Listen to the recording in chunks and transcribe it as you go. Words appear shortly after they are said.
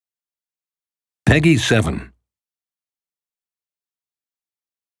Peggy 7.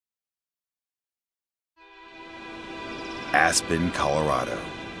 Aspen, Colorado.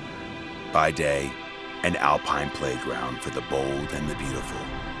 By day, an alpine playground for the bold and the beautiful,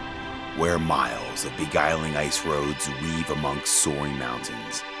 where miles of beguiling ice roads weave amongst soaring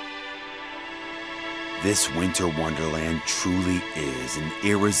mountains. This winter wonderland truly is an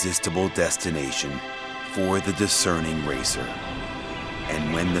irresistible destination for the discerning racer.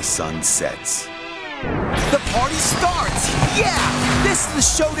 And when the sun sets, the party starts! Yeah! This is the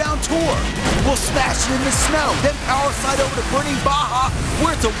Showdown Tour! We'll smash it in the snow, then power slide over to burning Baja,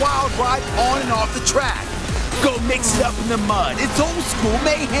 where it's a wild ride on and off the track. Go mix it up in the mud. It's old school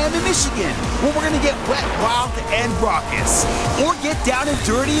mayhem in Michigan, where we're gonna get wet, wild, and raucous. Or get down and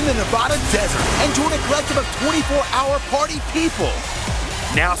dirty in the Nevada desert and join a collective of 24-hour party people.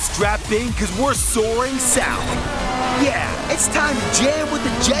 Now strap in, cause we're soaring south. Yeah, it's time to jam with the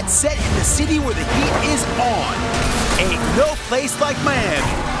jet set in the city where the heat is on. Ain't no place like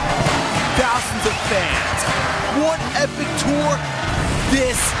Miami. Thousands of fans. One epic tour.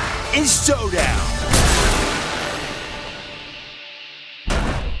 This is Showdown.